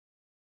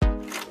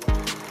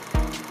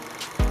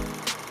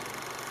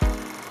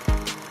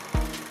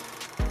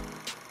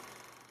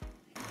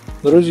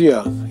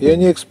Друзья, я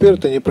не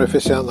эксперт и не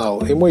профессионал,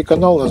 и мой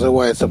канал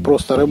называется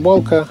 «Просто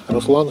рыбалка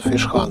Руслан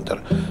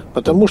Фишхантер»,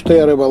 потому что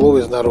я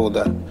рыболов из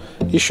народа.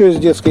 Еще с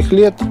детских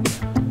лет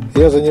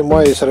я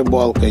занимаюсь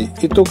рыбалкой,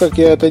 и то, как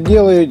я это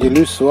делаю,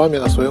 делюсь с вами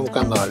на своем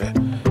канале.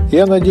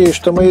 Я надеюсь,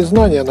 что мои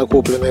знания,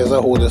 накопленные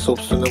за годы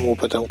собственным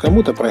опытом,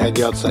 кому-то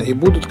пригодятся и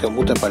будут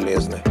кому-то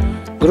полезны.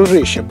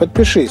 Дружище,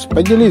 подпишись,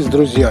 поделись с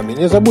друзьями,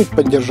 не забудь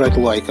поддержать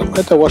лайком,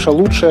 это ваша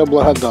лучшая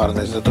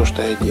благодарность за то,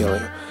 что я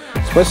делаю.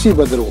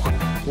 Спасибо, друг.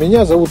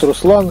 Меня зовут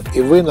Руслан,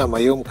 и вы на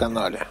моем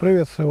канале.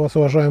 Приветствую вас,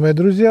 уважаемые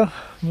друзья.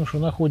 Ну что,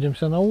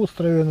 находимся на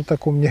острове, на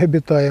таком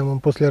необитаемом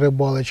после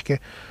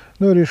рыбалочки.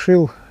 Ну,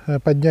 решил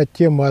поднять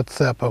тему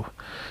отцепов.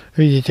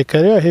 Видите,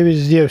 коряги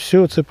везде,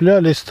 все,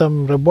 цеплялись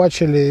там,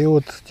 рыбачили. И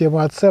вот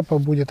тема отцепа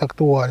будет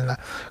актуальна.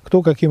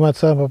 Кто каким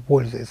отцепом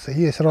пользуется.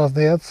 Есть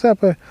разные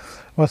отцепы.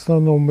 В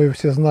основном, вы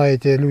все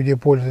знаете, люди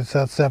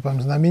пользуются отцепом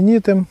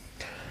знаменитым.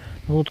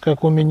 Вот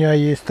как у меня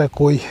есть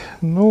такой,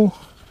 ну...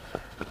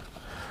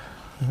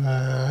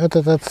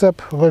 Этот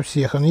отцеп во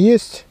всех он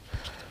есть,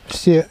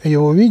 все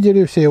его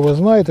видели, все его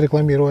знают,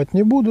 рекламировать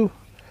не буду.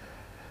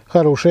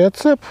 Хороший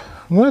отцеп,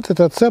 но этот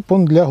отцеп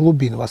он для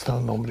глубин в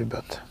основном,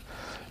 ребят.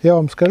 Я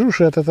вам скажу,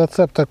 что этот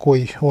отцеп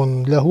такой,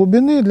 он для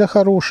глубины, для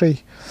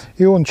хорошей,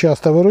 и он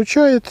часто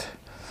выручает.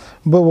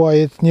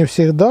 Бывает, не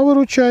всегда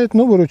выручает,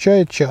 но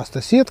выручает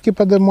часто. Сетки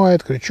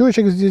поднимает,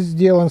 крючочек здесь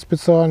сделан,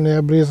 специальные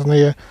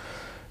обрезанные,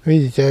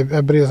 видите,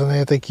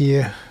 обрезанные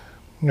такие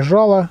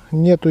жала,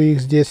 нету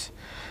их здесь.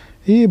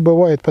 И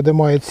бывает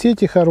поднимает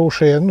сети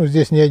хорошие, ну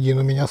здесь не один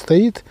у меня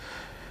стоит,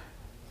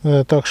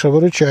 так что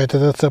выручает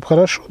этот цеп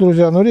хорошо,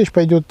 друзья. Но речь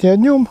пойдет не о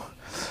нем,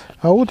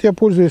 а вот я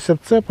пользуюсь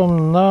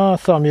отцепом,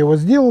 сам его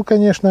сделал,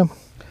 конечно.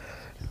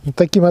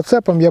 Таким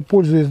отцепом я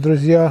пользуюсь,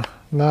 друзья,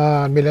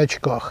 на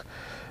мелячках.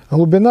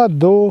 Глубина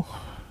до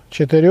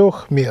 4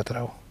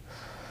 метров.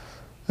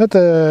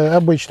 Это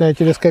обычная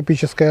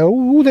телескопическая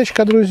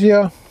удочка,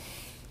 друзья.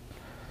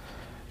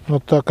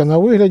 Вот так она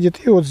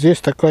выглядит. И вот здесь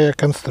такая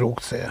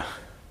конструкция.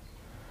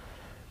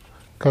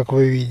 Как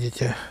вы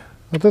видите,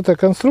 вот эта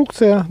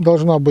конструкция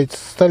должна быть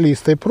с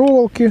столистой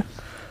проволоки,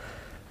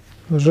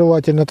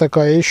 желательно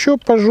такая еще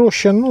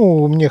пожестче,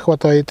 ну мне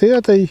хватает и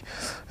этой.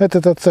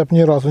 Этот отцеп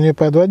ни разу не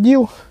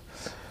подводил,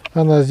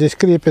 она здесь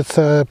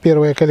крепится,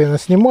 первое колено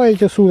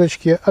снимаете с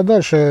удочки, а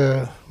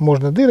дальше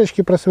можно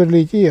дырочки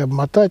просверлить и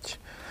обмотать,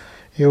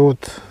 и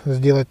вот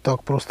сделать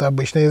так просто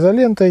обычной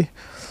изолентой.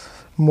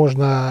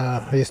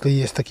 Можно, если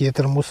есть такие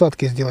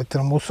термоусадки, сделать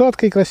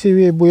термоусадкой,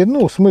 красивее будет.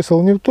 Ну,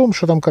 смысл не в том,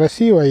 что там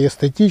красиво и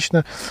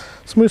эстетично.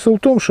 Смысл в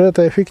том, что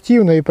это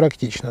эффективно и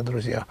практично,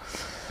 друзья.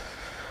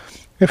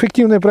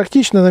 Эффективно и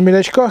практично на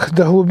мелячках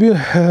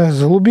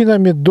с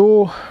глубинами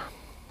до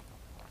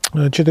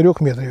 4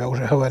 метров, я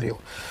уже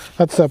говорил.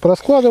 Отцеп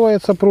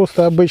раскладывается,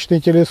 просто обычный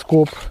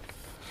телескоп.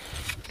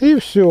 И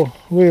все,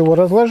 вы его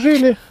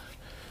разложили.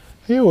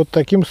 И вот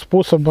таким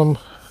способом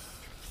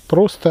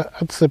просто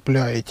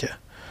отцепляете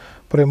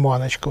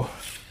приманочку.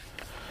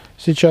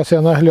 Сейчас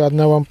я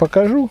наглядно вам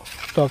покажу,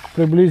 так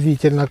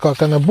приблизительно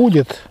как она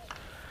будет.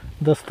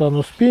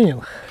 Достану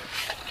спиннинг.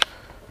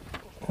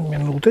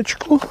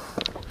 Минуточку.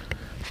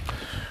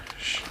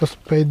 Сейчас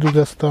пойду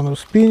достану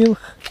спиннинг.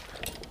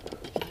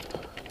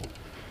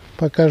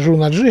 Покажу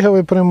на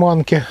джиговой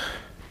приманке.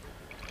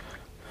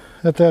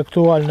 Это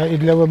актуально и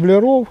для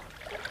воблеров,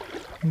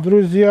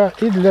 друзья,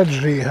 и для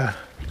джига.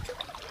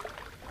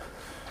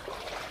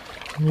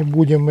 Не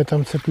будем мы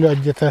там цеплять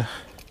где-то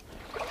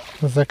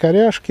за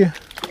коряшки.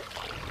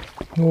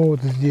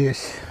 Вот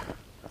здесь.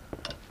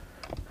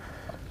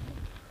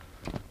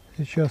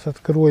 Сейчас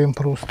откроем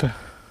просто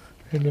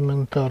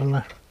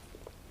элементарно.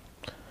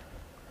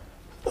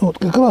 Вот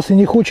как раз и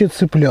не хочет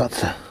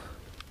цепляться.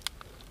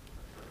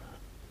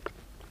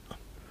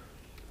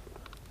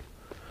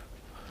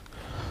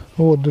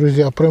 Вот,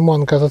 друзья,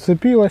 приманка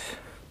зацепилась.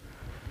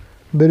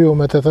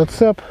 Берем этот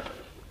отцеп.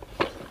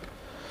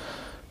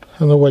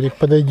 А ну, Вадик,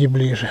 подойди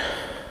ближе.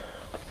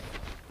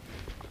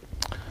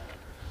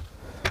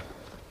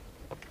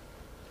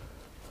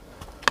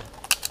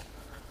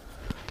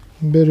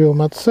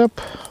 Берем отцеп,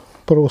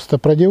 просто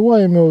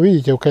продеваем его,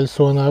 видите, в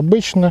кольцо она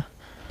обычно,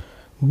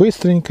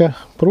 быстренько,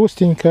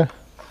 простенько.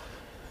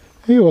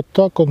 И вот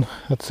так он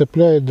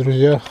отцепляет,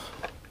 друзья.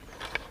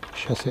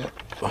 Сейчас я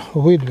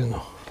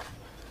выдвину.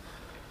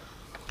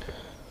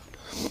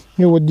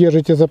 И вот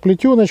держите за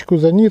плетеночку,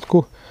 за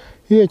нитку,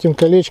 и этим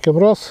колечком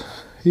раз,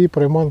 и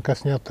приманка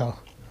снята.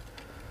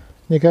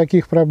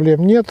 Никаких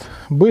проблем нет,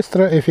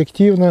 быстро,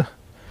 эффективно.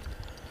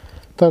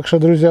 Так что,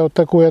 друзья, вот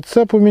такой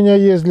отцеп у меня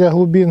есть для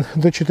глубин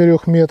до 4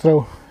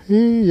 метров. И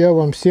я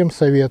вам всем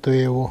советую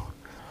его.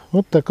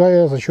 Вот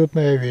такая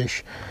зачетная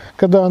вещь.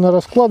 Когда она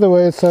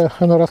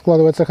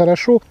раскладывается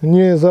хорошо,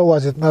 не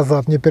залазит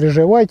назад, не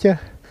переживайте.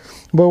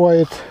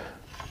 Бывает,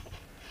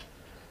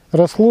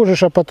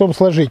 расложишь, а потом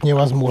сложить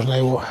невозможно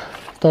его.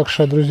 Так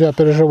что, друзья,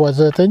 переживать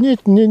за это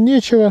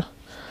нечего.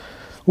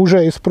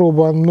 Уже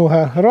испробован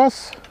много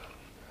раз.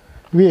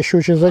 Вещь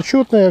очень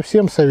зачетная,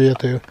 всем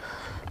советую.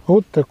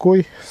 Вот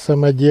такой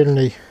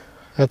самодельный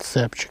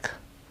отцепчик.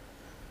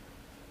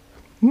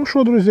 Ну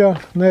что, друзья,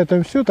 на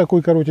этом все.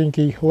 Такой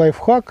коротенький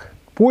лайфхак.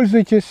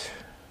 Пользуйтесь.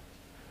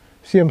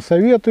 Всем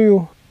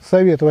советую.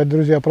 Советовать,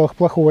 друзья,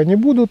 плохого не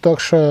буду, так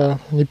что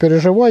не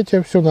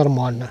переживайте, все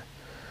нормально.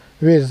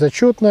 Вещь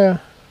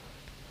зачетная.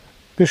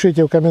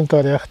 Пишите в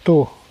комментариях,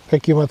 кто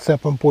каким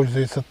отцепом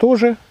пользуется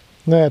тоже.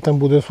 На этом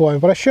буду с вами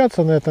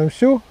прощаться. На этом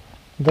все.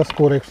 До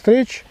скорых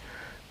встреч.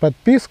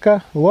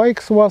 Подписка,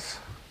 лайк с вас.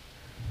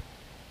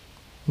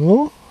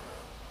 Ну,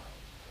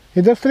 и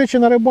до встречи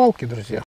на рыбалке, друзья.